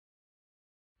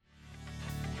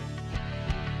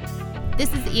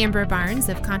This is Amber Barnes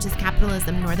of Conscious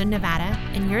Capitalism Northern Nevada,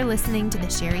 and you're listening to The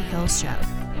Sherry Hill Show.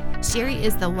 Sherry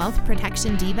is the wealth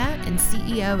protection diva and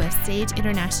CEO of Sage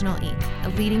International, Inc., a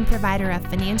leading provider of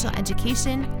financial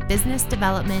education, business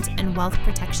development, and wealth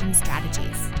protection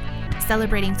strategies.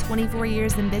 Celebrating 24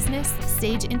 years in business,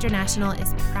 Sage International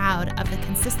is proud of the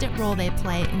consistent role they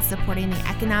play in supporting the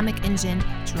economic engine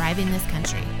driving this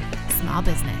country, small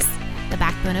business, the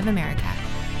backbone of America.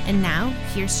 And now,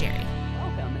 here's Sherry.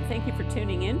 Thank you for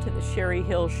tuning in to the Sherry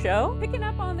Hill Show. Picking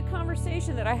up on the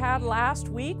conversation that I had last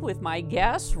week with my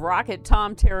guest, Rocket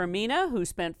Tom Taormina, who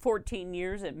spent 14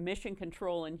 years at Mission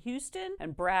Control in Houston,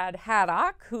 and Brad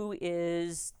Haddock, who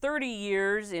is 30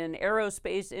 years in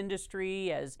aerospace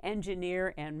industry as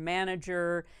engineer and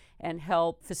manager, and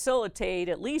helped facilitate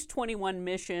at least 21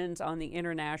 missions on the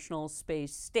International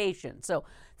Space Station. So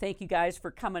thank you guys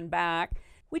for coming back.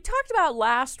 We talked about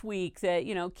last week that,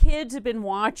 kids have been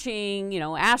watching,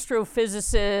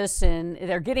 astrophysicists, and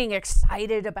they're getting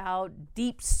excited about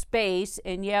deep space,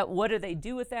 and yet what do they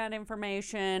do with that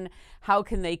information? How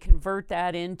can they convert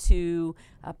that into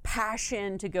a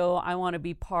passion to go, I want to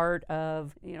be part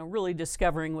of, really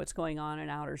discovering what's going on in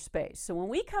outer space. So when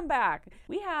we come back,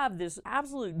 we have this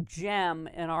absolute gem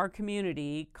in our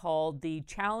community called the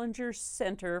Challenger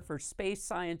Center for Space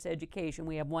Science Education.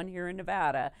 We have one here in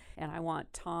Nevada, and I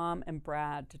want Tom and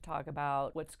Brad to talk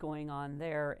about what's going on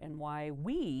there and why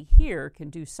we here can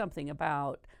do something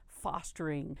about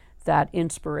fostering that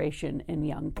inspiration in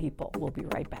young people. We'll be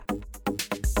right back.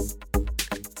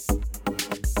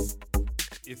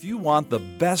 If you want the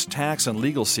best tax and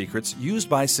legal secrets used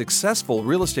by successful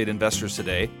real estate investors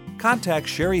today, contact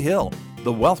Sherry Hill,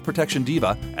 the wealth protection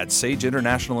diva at Sage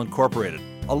International Incorporated,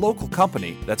 a local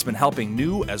company that's been helping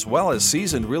new as well as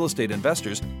seasoned real estate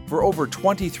investors for over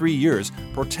 23 years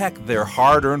protect their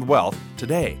hard-earned wealth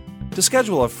today. To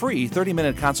schedule a free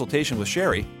 30-minute consultation with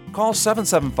Sherry, call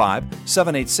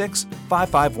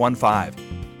 775-786-5515.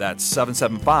 That's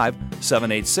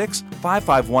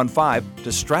 775-786-5515 to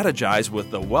strategize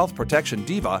with the Wealth Protection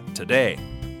Diva today.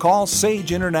 Call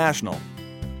Sage International.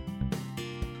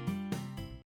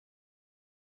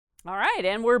 All right,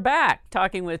 and we're back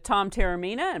talking with Tom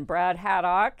Taormina and Brad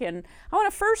Haddock, and I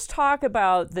want to first talk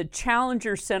about the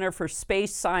Challenger Center for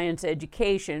Space Science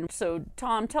Education. So,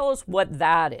 Tom, tell us what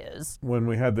that is. When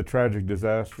we had the tragic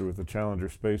disaster with the Challenger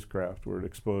spacecraft where it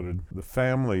exploded, the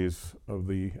families of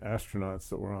the astronauts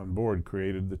that were on board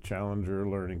created the Challenger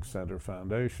Learning Center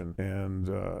Foundation, and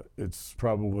it's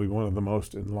probably one of the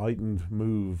most enlightened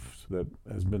moves that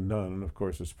has been done, and of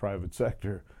course it's private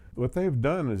sector. What they've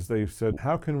done is they've said,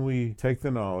 how can we take the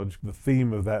knowledge, the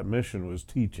theme of that mission was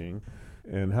teaching,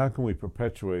 and how can we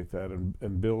perpetuate that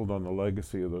and build on the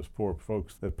legacy of those poor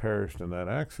folks that perished in that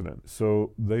accident?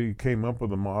 So they came up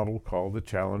with a model called the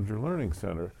Challenger Learning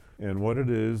Center. And what it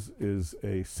is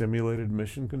a simulated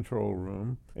mission control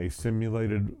room, a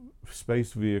simulated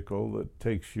space vehicle that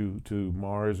takes you to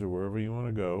Mars or wherever you want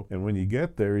to go. And when you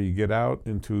get there, you get out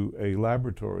into a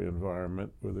laboratory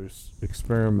environment where there's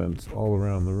experiments all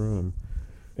around the room.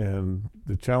 And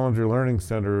the Challenger Learning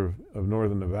Center of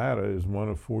Northern Nevada is one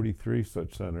of 43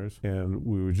 such centers. And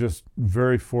we were just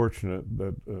very fortunate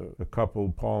that a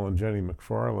couple, Paul and Jenny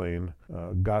McFarlane,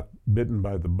 got bitten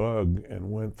by the bug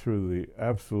and went through the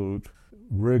absolute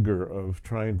rigor of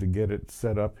trying to get it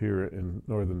set up here in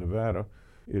Northern Nevada.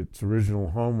 Its original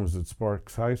home was at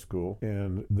Sparks High School,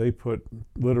 and they put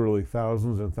literally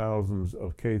thousands and thousands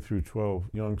of K through 12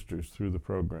 youngsters through the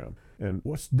program. And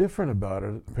what's different about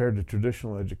it compared to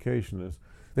traditional education is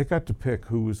they got to pick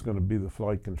who was going to be the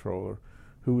flight controller,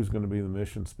 who was going to be the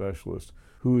mission specialist,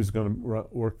 who was going to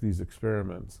work these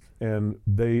experiments. And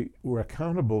they were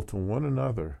accountable to one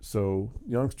another. So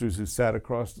youngsters who sat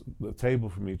across the table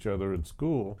from each other in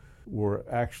school were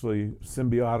actually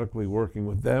symbiotically working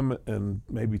with them and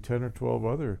maybe 10 or 12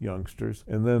 other youngsters.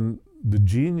 And then the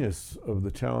genius of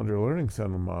the Challenger Learning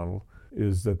Center model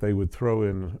is that they would throw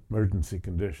in emergency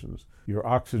conditions. Your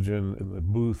oxygen in the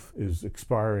booth is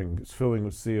expiring, it's filling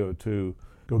with CO2,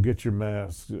 go get your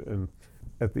mask. And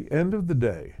at the end of the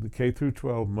day, the K through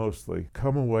 12 mostly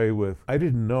come away with, I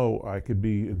didn't know I could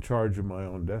be in charge of my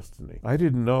own destiny. I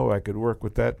didn't know I could work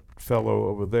with that fellow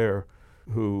over there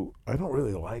who I don't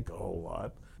really like a whole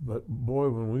lot, but boy,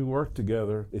 when we worked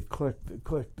together, it clicked.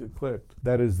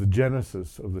 That is the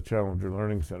genesis of the Challenger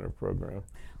Learning Center program.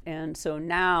 And so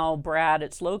now, Brad,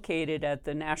 it's located at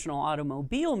the National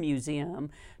Automobile Museum.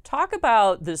 Talk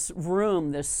about this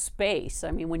room, this space.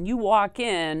 I mean, when you walk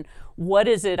in, what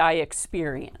is it I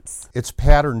experience? It's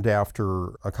patterned after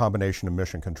a combination of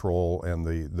mission control and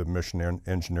the mission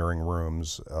engineering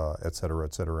rooms, et cetera,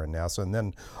 in NASA. And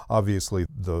then obviously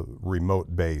the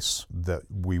remote base that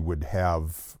we would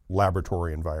have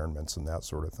laboratory environments and that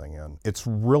sort of thing in. It's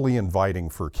really inviting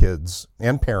for kids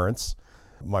and parents.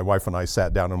 My wife and I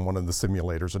sat down in one of the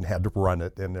simulators and had to run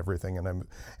it and everything. And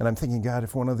I'm thinking, God,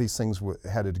 if one of these things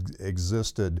had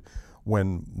existed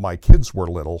when my kids were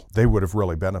little, they would have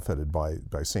really benefited by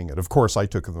seeing it. Of course, I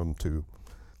took them to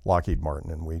Lockheed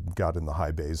Martin, and we got in the high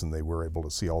bays, and they were able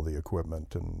to see all the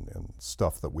equipment and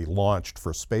stuff that we launched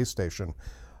for Space Station.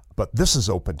 But this is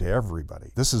open to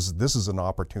everybody. This is an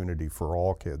opportunity for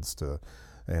all kids to,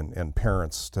 and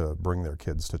parents to bring their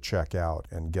kids to check out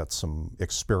and get some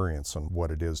experience on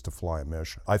what it is to fly a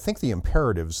mission. I think the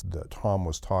imperatives that Tom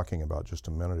was talking about just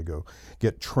a minute ago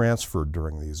get transferred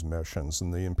during these missions,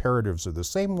 and the imperatives are the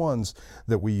same ones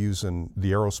that we use in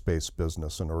the aerospace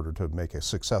business in order to make a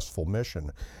successful mission.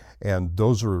 And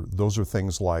those are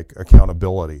things like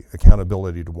accountability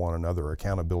to one another,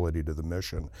 accountability to the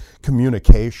mission,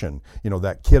 communication. You know,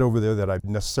 that kid over there that I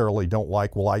necessarily don't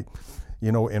like,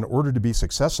 in order to be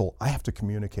successful, I have to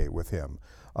communicate with him.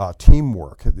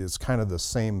 Teamwork is kind of the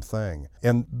same thing.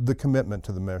 And the commitment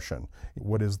to the mission.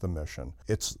 What is the mission?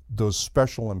 It's those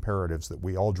special imperatives that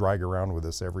we all drag around with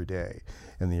us every day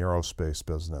in the aerospace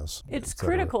business. It's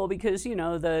critical because,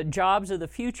 the jobs of the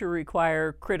future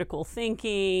require critical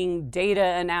thinking, data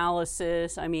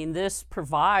analysis. I mean, this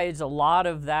provides a lot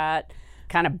of that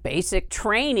kind of basic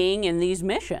training in these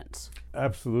missions.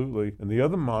 Absolutely. And the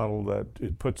other model that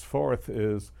it puts forth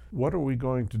is, what are we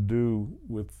going to do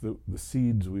with the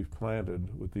seeds we've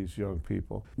planted with these young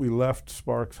people? We left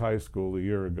Sparks High School a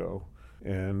year ago,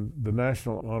 and the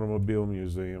National Automobile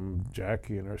Museum,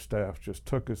 Jackie and our staff just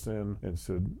took us in and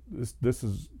said, this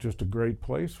is just a great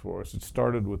place for us. It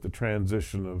started with the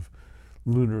transition of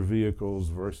lunar vehicles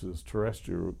versus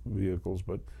terrestrial vehicles,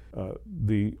 but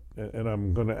and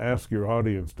I'm going to ask your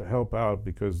audience to help out,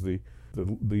 because the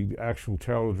actual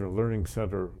Challenger Learning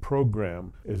Center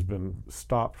program has been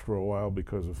stopped for a while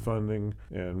because of funding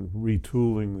and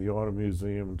retooling the Auto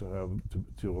Museum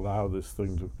to allow this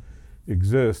thing to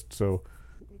exist. So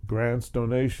grants,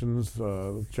 donations,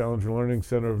 Challenger Learning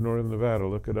Center of Northern Nevada,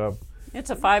 look it up. It's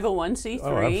a 501c3.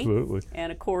 Oh, absolutely.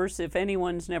 And of course, if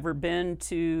anyone's never been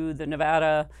to the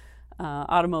Nevada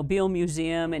Automobile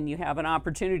Museum and you have an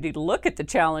opportunity to look at the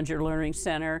Challenger Learning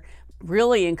Center,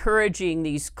 really encouraging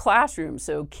these classrooms.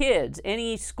 So kids,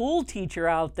 any school teacher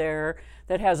out there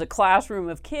that has a classroom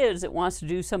of kids that wants to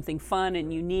do something fun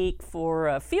and unique for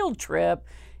a field trip,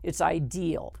 it's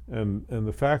ideal. And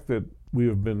the fact that we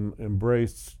have been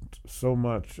embraced so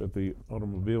much at the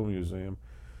Automobile Museum,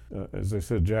 as I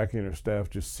said, Jackie and her staff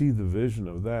just see the vision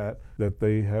of that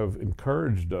they have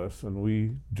encouraged us, and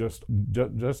we just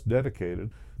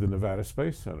dedicated the Nevada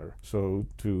Space Center. So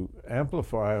to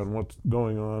amplify on what's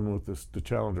going on with the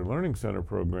Challenger Learning Center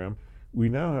program, we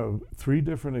now have 3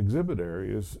 different exhibit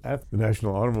areas at the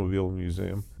National Automobile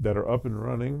Museum that are up and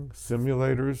running,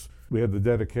 simulators. We had the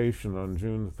dedication on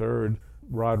June 3rd.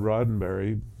 Rod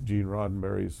Roddenberry, Gene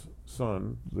Roddenberry's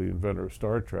son, the inventor of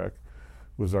Star Trek,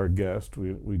 was our guest.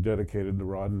 We dedicated the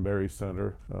Roddenberry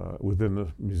Center within the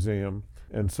museum.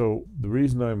 And so the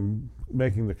reason I'm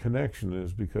making the connection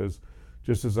is because,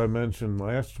 just as I mentioned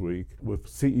last week, with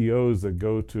CEOs that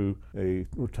go to a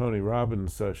Tony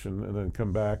Robbins session and then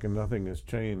come back and nothing has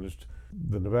changed,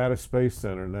 the Nevada Space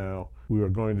Center now, we are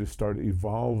going to start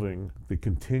evolving the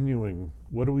continuing,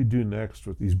 what do we do next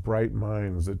with these bright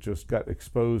minds that just got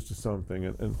exposed to something?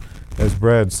 And as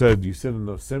Brad said, you sit in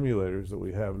those simulators that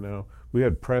we have now. We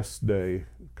had press day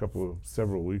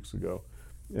several weeks ago,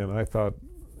 and I thought,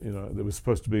 it was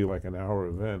supposed to be like an hour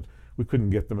event. We couldn't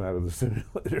get them out of the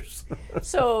simulators.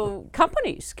 So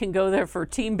companies can go there for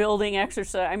team building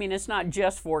exercise. I mean, it's not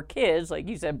just for kids, like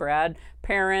you said, Brad,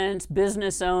 parents,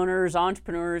 business owners,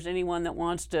 entrepreneurs, anyone that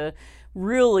wants to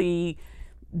really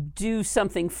do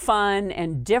something fun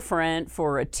and different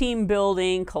for a team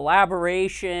building,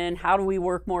 collaboration. How do we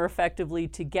work more effectively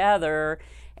together?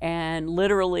 And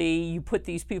literally, you put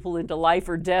these people into life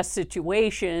or death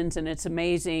situations, and it's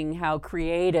amazing how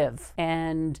creative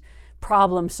and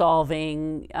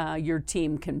problem-solving your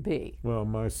team can be. Well,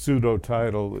 my pseudo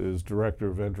title is Director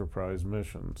of Enterprise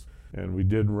Missions, and we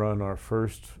did run our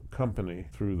first company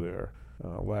through there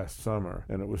last summer,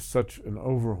 and it was such an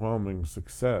overwhelming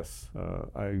success.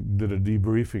 I did a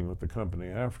debriefing with the company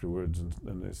afterwards,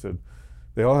 and they said,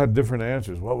 they all had different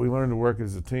answers. Well, we learned to work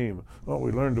as a team. Well,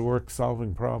 we learned to work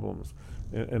solving problems.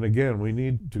 And again, we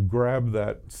need to grab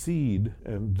that seed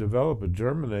and develop it,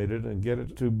 germinate it, and get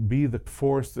it to be the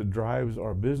force that drives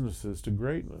our businesses to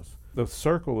greatness. The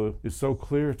circle is so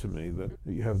clear to me that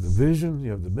you have the vision,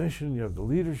 you have the mission, you have the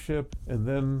leadership, and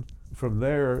then from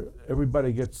there,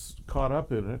 everybody gets caught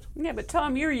up in it. Yeah, but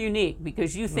Tom, you're unique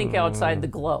because you think outside the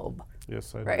globe.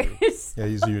 Yes, I right? do. Yeah,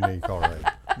 he's unique, all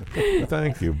right.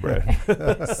 Thank you, Brett.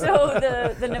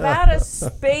 So the Nevada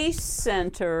Space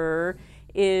Center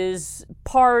is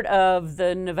part of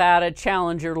the Nevada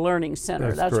Challenger Learning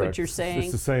Center. That's correct. What you're saying?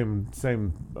 It's the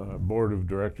same board of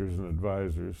directors and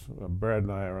advisors. Brad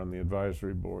and I are on the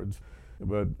advisory boards.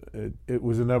 But it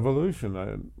was an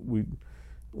evolution.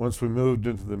 Once we moved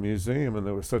into the museum and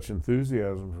there was such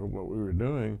enthusiasm for what we were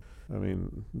doing, I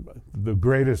mean, the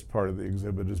greatest part of the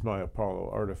exhibit is my Apollo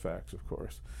artifacts, of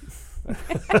course.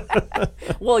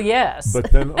 Well, yes.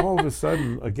 But then all of a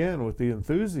sudden, again, with the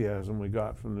enthusiasm we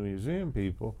got from the museum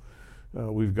people,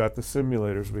 we've got the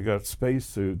simulators, we've got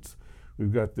spacesuits,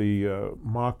 we've got the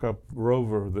mock-up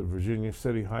rover that Virginia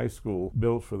City High School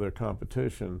built for their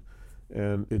competition,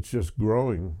 and it's just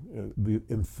growing. The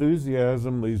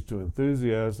enthusiasm leads to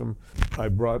enthusiasm. I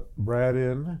brought Brad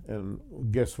in, and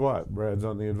guess what? Brad's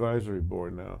on the advisory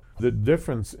board now. The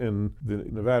difference in the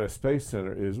Nevada Space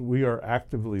Center is we are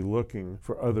actively looking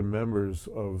for other members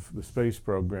of the space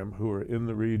program who are in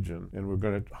the region, and we're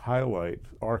going to highlight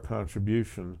our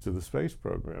contribution to the space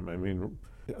program. I mean,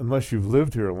 unless you've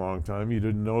lived here a long time, you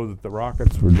didn't know that the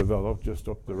rockets were developed just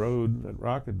up the road at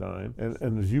Rocketdyne.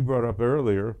 And as you brought up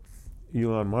earlier,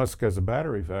 Elon Musk has a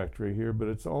battery factory here, but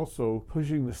it's also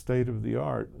pushing the state of the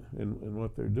art in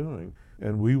what they're doing.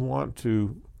 And we want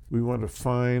to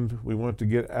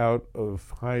get out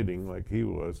of hiding like he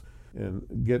was and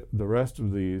get the rest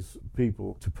of these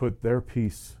people to put their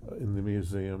piece in the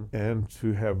museum and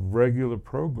to have regular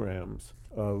programs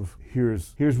of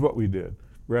here's what we did.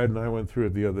 Brad and I went through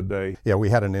it the other day. Yeah, we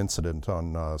had an incident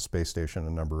on Space Station a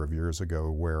number of years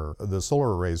ago where the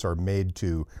solar arrays are made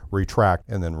to retract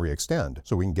and then re-extend,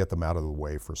 so we can get them out of the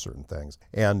way for certain things.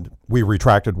 And we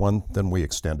retracted one, then we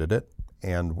extended it,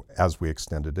 and as we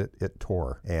extended it, it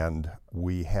tore. And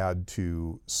we had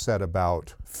to set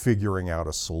about figuring out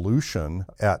a solution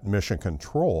at Mission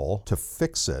Control to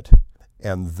fix it,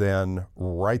 and then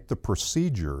write the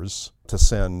procedures to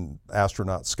send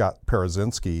astronaut Scott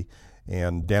Parazynski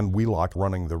and Dan Wheelock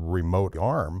running the remote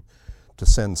arm to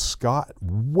send Scott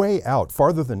way out,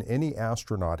 farther than any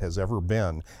astronaut has ever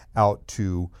been, out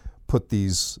to put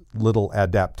these little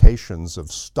adaptations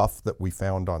of stuff that we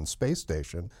found on Space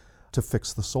Station to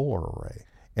fix the solar array.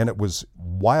 And it was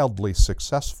wildly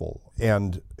successful.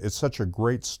 And it's such a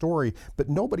great story, but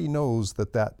nobody knows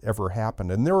that that ever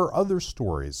happened. And there are other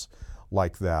stories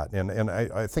like that. And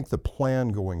I think the plan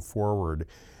going forward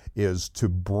is to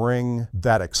bring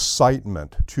that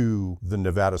excitement to the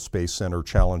Nevada Space Center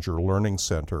Challenger Learning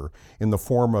Center in the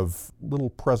form of little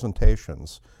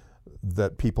presentations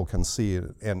that people can see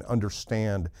and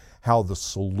understand how the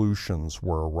solutions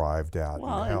were arrived at.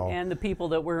 Well, and the people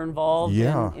that were involved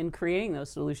in creating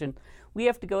those solutions. We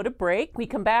have to go to break. We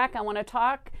come back, I want to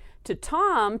talk to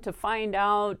Tom to find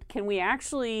out, can we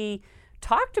actually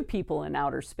talk to people in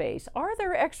outer space? Are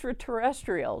there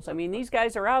extraterrestrials? I mean, these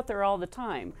guys are out there all the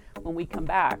time. When we come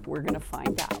back, we're going to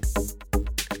find out.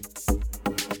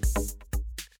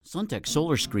 Suntech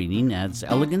Solar Screening adds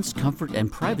elegance, comfort,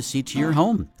 and privacy to your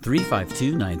home.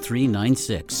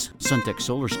 352-9396. Suntech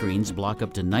Solar Screens block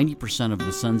up to 90% of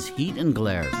the sun's heat and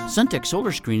glare. Suntech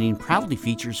Solar Screening proudly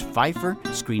features Pfeiffer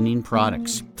screening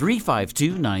products.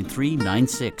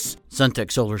 352-9396.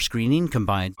 Suntech Solar Screening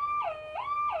combines.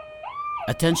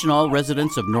 Attention all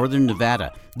residents of northern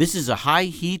Nevada. This is a high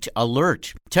heat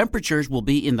alert. Temperatures will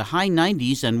be in the high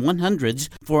 90s and 100s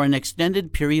for an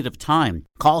extended period of time.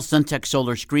 Call Suntech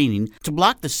Solar Screening to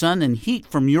block the sun and heat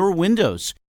from your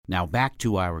windows. Now back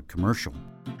to our commercial.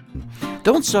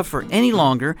 Don't suffer any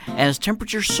longer as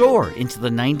temperatures soar into the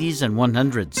 90s and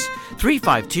 100s.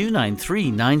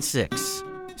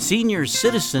 352-9396. Senior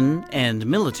citizen and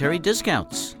military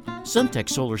discounts. Suntech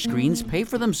Solar Screens pay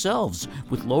for themselves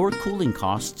with lower cooling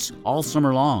costs all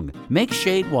summer long. Make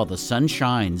shade while the sun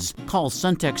shines. Call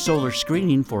Suntech Solar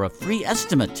Screening for a free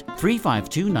estimate.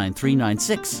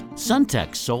 352-9396.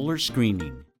 Suntech Solar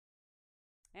Screening.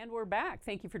 And we're back.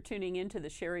 Thank you for tuning in to the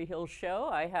Sherry Hill Show.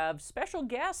 I have special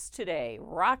guests today,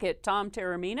 Rocket Tom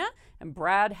Taormina and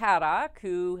Brad Haddock,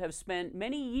 who have spent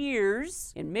many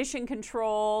years in mission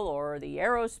control or the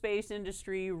aerospace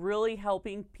industry, really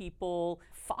helping people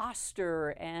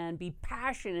foster and be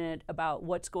passionate about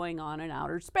what's going on in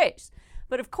outer space.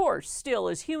 But of course, still,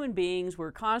 as human beings,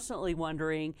 we're constantly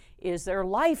wondering, is there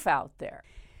life out there?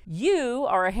 You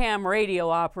are a ham radio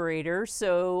operator,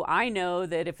 so I know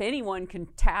that if anyone can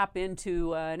tap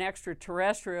into an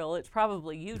extraterrestrial, it's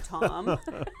probably you, Tom.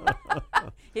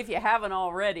 If you haven't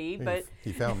already, but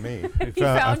he found me.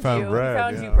 I found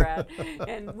Brad, you, Brad.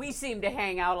 And we seem to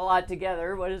hang out a lot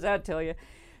together. What does that tell you?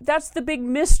 That's the big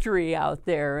mystery out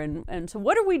there. And so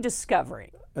what are we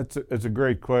discovering? It's a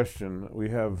great question. We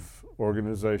have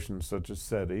organizations such as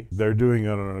SETI. They're doing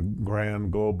it on a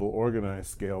grand global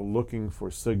organized scale, looking for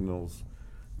signals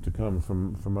to come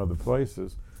from other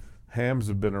places. Hams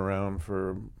have been around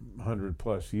for 100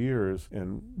 plus years,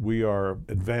 and we are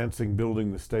advancing,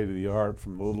 building the state of the art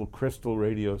from the little crystal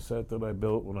radio set that I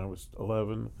built when I was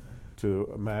 11 to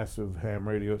a massive ham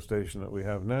radio station that we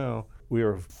have now. We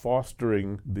are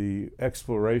fostering the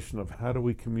exploration of how do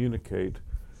we communicate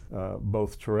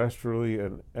both terrestrially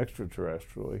and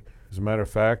extraterrestrially. As a matter of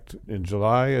fact, in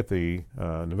July at the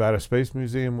Nevada Space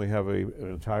Museum, we have an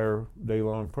entire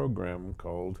day-long program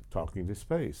called Talking to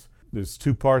Space. There's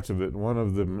two parts of it. One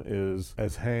of them is,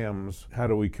 as hams, how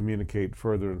do we communicate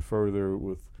further and further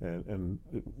with,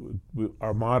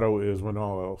 our motto is, when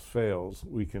all else fails,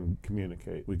 we can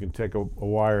communicate. We can take a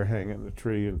wire, hang it in the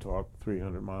tree, and talk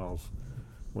 300 miles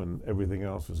when everything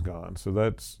else is gone. So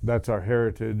that's our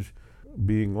heritage.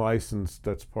 Being licensed,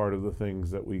 that's part of the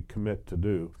things that we commit to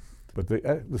do. But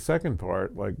the second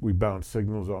part, like, we bounce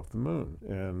signals off the moon.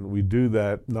 And we do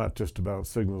that not just to bounce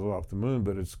signals off the moon,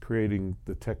 but it's creating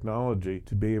the technology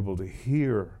to be able to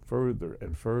hear further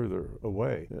and further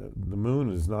away. The moon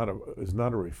is not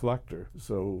a reflector,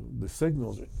 so the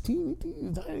signals are teeny,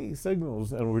 teeny, tiny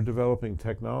signals, and we're developing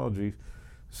technology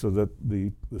so that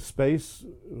the space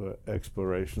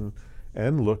exploration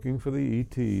and looking for the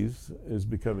ETs is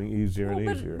becoming easier and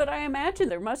easier. But I imagine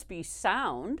there must be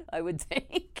sound, I would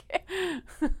think.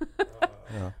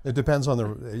 Yeah. It depends on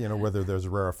whether there's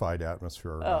rarefied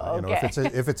atmosphere or not. Okay.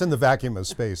 If it's in the vacuum of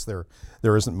space, there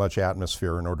isn't much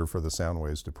atmosphere in order for the sound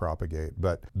waves to propagate.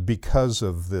 But because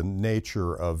of the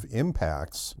nature of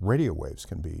impacts, radio waves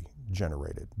can be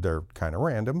generated. They're kind of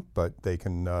random, but they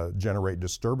can generate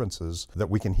disturbances that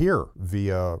we can hear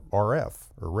via RF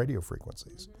or radio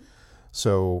frequencies. Mm-hmm.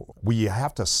 So we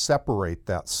have to separate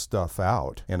that stuff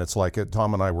out. And it's like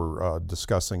Tom and I were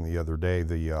discussing the other day,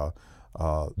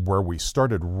 where we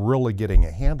started really getting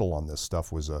a handle on this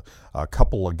stuff was a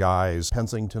couple of guys,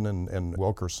 Pennington and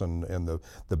Wilkerson, and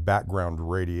the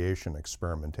background radiation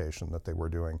experimentation that they were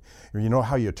doing. You know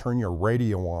how you turn your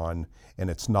radio on and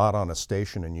it's not on a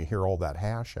station and you hear all that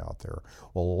hash out there?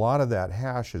 Well, a lot of that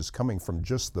hash is coming from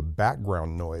just the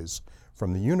background noise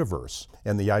from the universe.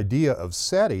 And the idea of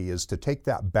SETI is to take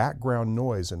that background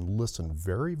noise and listen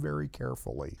very, very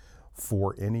carefully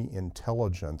for any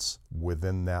intelligence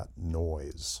within that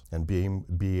noise and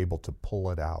be able to pull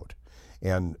it out.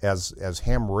 And as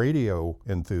ham radio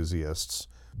enthusiasts,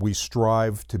 we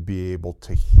strive to be able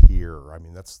to hear. I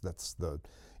mean, that's the,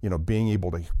 being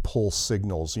able to pull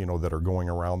signals, that are going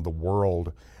around the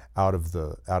world out of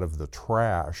the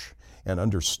trash and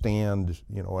understand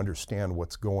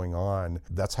what's going on.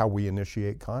 That's how we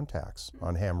initiate contacts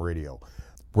on ham radio.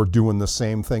 We're doing the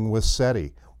same thing with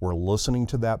SETI. We're listening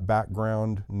to that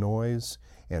background noise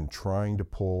and trying to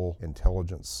pull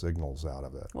intelligent signals out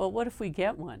of it. Well, what if we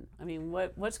get one? I mean,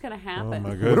 what's going to happen? Oh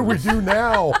my What do we do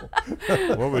now?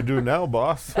 What we do now,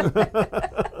 boss?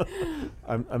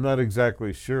 I'm not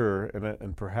exactly sure,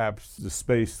 and perhaps the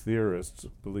space theorists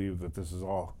believe that this has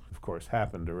all, of course,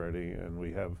 happened already, and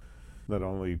we have not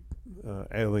only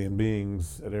alien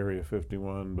beings at Area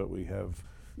 51, but we have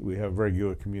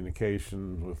regular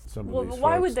communication with some of these folks.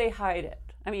 Why would they hide it?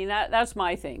 I mean, that's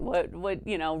my thing. What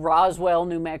Roswell,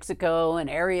 New Mexico, and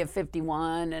Area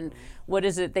 51, and what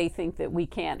is it they think that we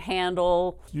can't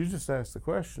handle? You just asked the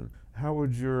question. How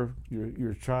would your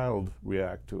child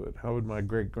react to it? How would my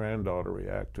great-granddaughter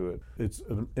react to it? It's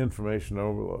an information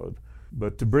overload.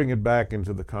 But to bring it back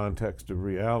into the context of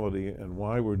reality and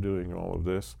why we're doing all of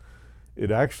this,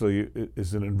 it actually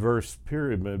is an inverse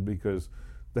pyramid, because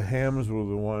the hams were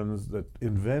the ones that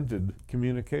invented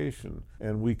communication,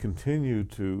 and we continue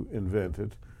to invent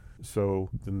it. So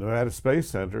the Nevada Space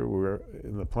Center, we're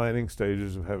in the planning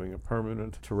stages of having a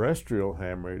permanent terrestrial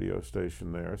ham radio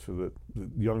station there so that the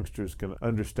youngsters can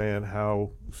understand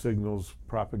how signals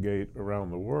propagate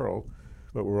around the world.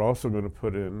 But we're also going to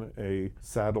put in a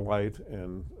satellite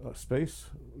and a space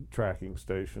tracking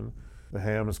station. The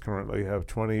hams currently have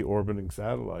 20 orbiting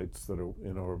satellites that are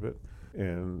in orbit.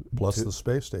 And plus the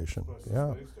space station.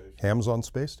 Hams on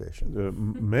space station.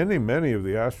 Many of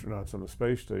the astronauts on the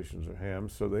space stations are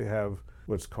hams, so they have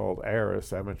what's called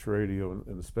ARIS, amateur radio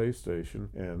in the space station,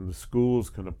 and the schools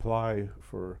can apply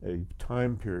for a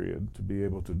time period to be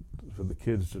able to, for the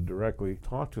kids to directly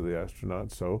talk to the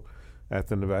astronauts. So at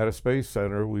the Nevada Space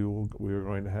Center, we are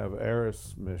going to have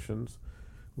ARIS missions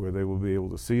where they will be able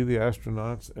to see the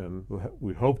astronauts, and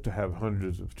we hope to have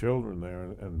hundreds of children there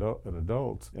and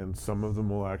adults, and some of them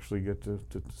will actually get to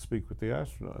speak with the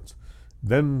astronauts.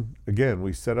 Then again,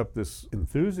 we set up this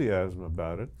enthusiasm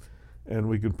about it, and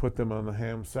we can put them on the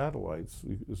ham satellites.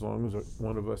 As long as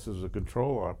one of us is a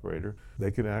control operator,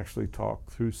 they can actually talk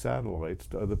through satellites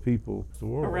to other people in the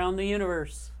world. Around the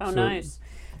universe. How nice.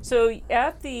 So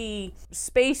at the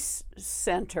Space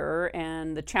Center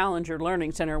and the Challenger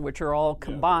Learning Center, which are all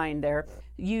combined there,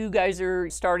 you guys are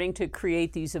starting to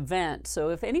create these events. So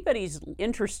if anybody's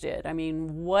interested, I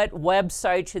mean, what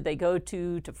website should they go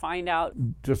to find out?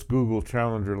 Just Google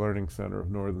Challenger Learning Center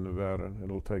of Northern Nevada.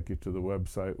 It'll take you to the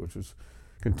website, which is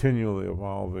continually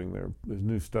evolving. There's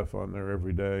new stuff on there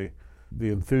every day. The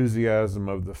enthusiasm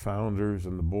of the founders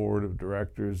and the board of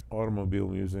directors, automobile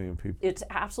museum people. It's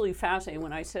absolutely fascinating.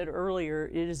 When I said earlier,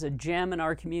 it is a gem in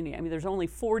our community. I mean, there's only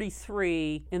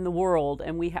 43 in the world,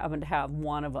 and we happen to have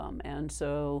one of them. And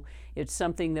so it's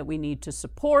something that we need to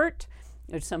support.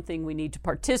 It's something we need to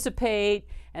participate.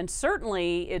 And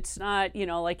certainly it's not,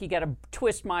 like you got to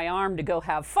twist my arm to go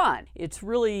have fun. It's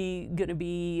really going to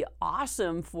be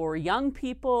awesome for young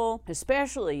people,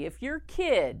 especially if your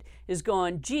kid is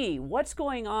going, gee, what's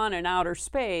going on in outer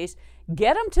space?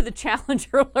 Get them to the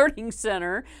Challenger Learning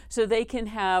Center so they can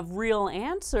have real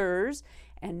answers.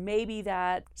 And maybe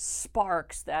that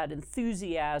sparks that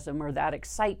enthusiasm or that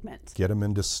excitement. Get them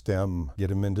into STEM. Get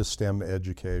them into STEM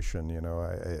education.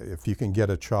 If you can get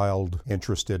a child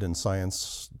interested in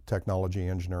science, technology,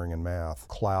 engineering, and math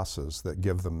classes that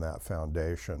give them that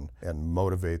foundation and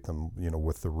motivate them,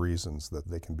 with the reasons that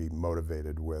they can be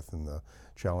motivated with in the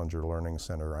Challenger Learning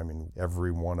Center. I mean,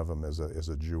 every one of them is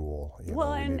a jewel.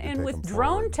 And with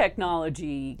drone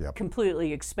technology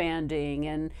completely expanding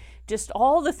and just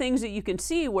all the things that you can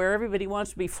see where everybody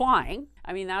wants to be flying.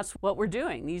 I mean, that's what we're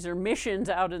doing. These are missions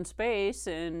out in space,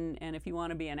 and if you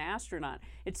want to be an astronaut,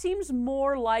 it seems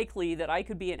more likely that I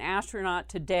could be an astronaut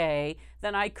today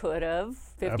than I could have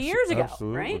 50 years ago,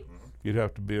 absolutely. Right? You'd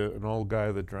have to be an old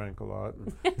guy that drank a lot.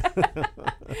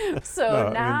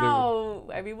 So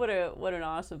what an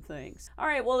awesome thing. All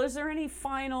right, well, is there any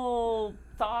final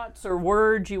thoughts or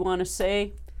words you want to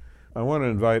say? I want to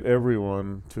invite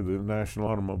everyone to the National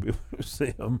Automobile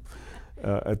Museum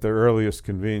at their earliest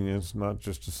convenience, not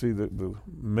just to see the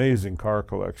amazing car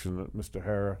collection that Mr.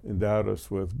 Hara endowed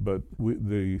us with, but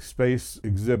the space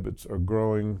exhibits are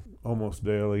growing almost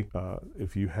daily.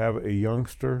 If you have a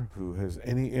youngster who has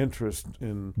any interest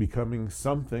in becoming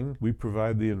something, we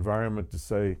provide the environment to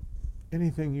say,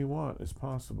 anything you want is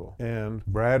possible. And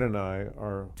Brad and I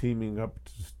are teaming up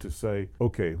to say,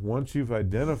 okay, once you've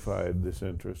identified this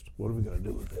interest, what are we going to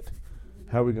do with it?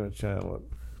 How are we going to channel it?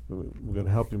 We're going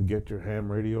to help you get your ham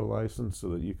radio license so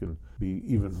that you can be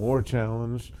even more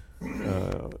challenged.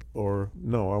 Or,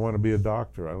 no, I want to be a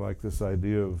doctor. I like this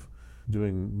idea of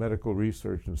doing medical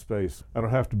research in space. I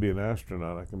don't have to be an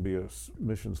astronaut. I can be a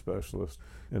mission specialist.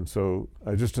 And so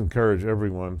I just encourage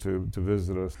everyone to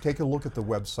visit us. Take a look at the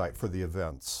website for the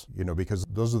events, because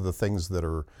those are the things that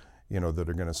are that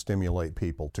are going to stimulate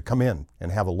people to come in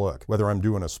and have a look. Whether I'm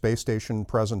doing a space station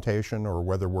presentation or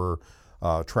whether we're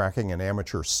tracking an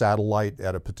amateur satellite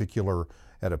at a particular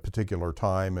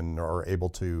time and are able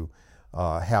to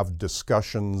have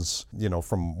discussions,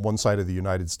 from one side of the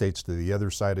United States to the other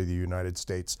side of the United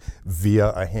States via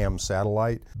a ham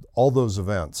satellite. All those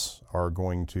events are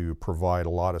going to provide a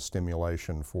lot of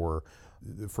stimulation for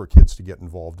kids to get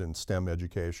involved in STEM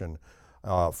education,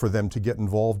 for them to get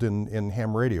involved in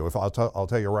ham radio. I'll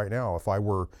tell you right now, if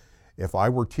I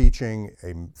were teaching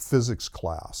a physics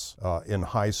class in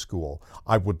high school,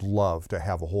 I would love to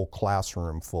have a whole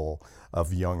classroom full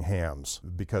of young hams,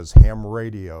 because ham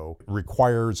radio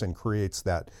requires and creates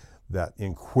that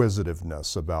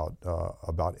inquisitiveness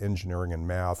about engineering and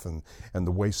math and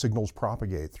the way signals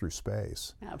propagate through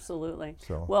space. Absolutely.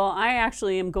 So. Well, I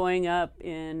actually am going up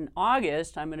in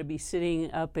August. I'm going to be sitting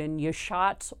up in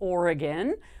Yaschatz,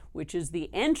 Oregon, which is the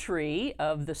entry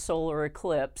of the solar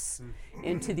eclipse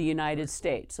into the United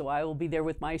States. So I will be there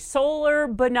with my solar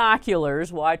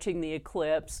binoculars watching the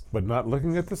eclipse. But not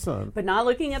looking at the sun.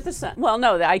 Well,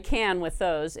 no, I can with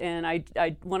those. And I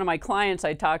one of my clients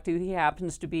I talked to, he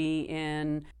happens to be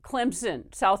in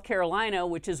Clemson, South Carolina,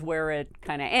 which is where it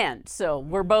kind of ends. So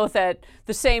we're both at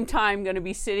the same time going to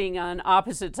be sitting on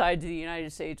opposite sides of the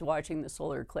United States watching the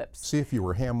solar eclipse. See, if you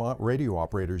were ham radio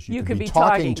operators, you could be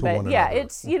talking to but one yeah, another.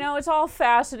 it's, it's all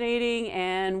fascinating,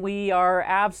 and we are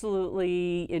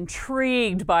absolutely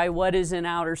intrigued by what is in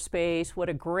outer space. What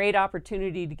a great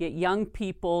opportunity to get young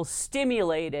people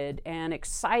stimulated and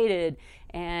excited.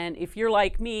 And if you're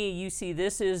like me, you see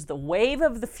this is the wave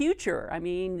of the future. I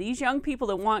mean, these young people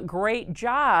that want great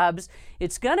jobs,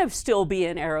 it's going to still be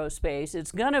in aerospace.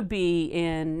 It's going to be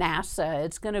in NASA.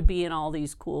 It's going to be in all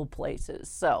these cool places.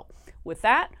 So with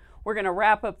that, we're going to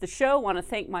wrap up the show. I want to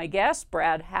thank my guests,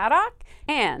 Brad Haddock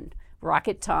and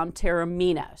Rocket Tom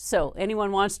Taormina. So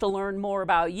anyone wants to learn more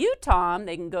about you, Tom,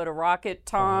 they can go to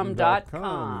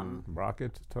rockettom.com.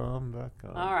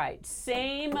 Rockettom.com. All right,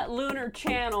 same lunar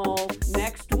channel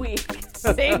next week,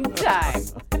 same time.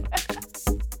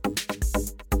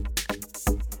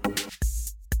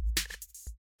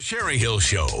 Sherry Hill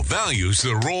Show values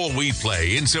the role we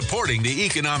play in supporting the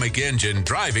economic engine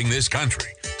driving this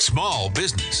country. Small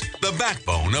business, the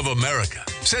backbone of America.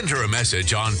 Send her a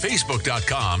message on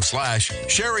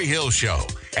Facebook.com/Sherry Hill Show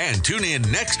and tune in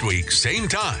next week, same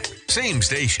time, same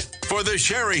station, for the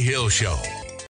Sherry Hill Show.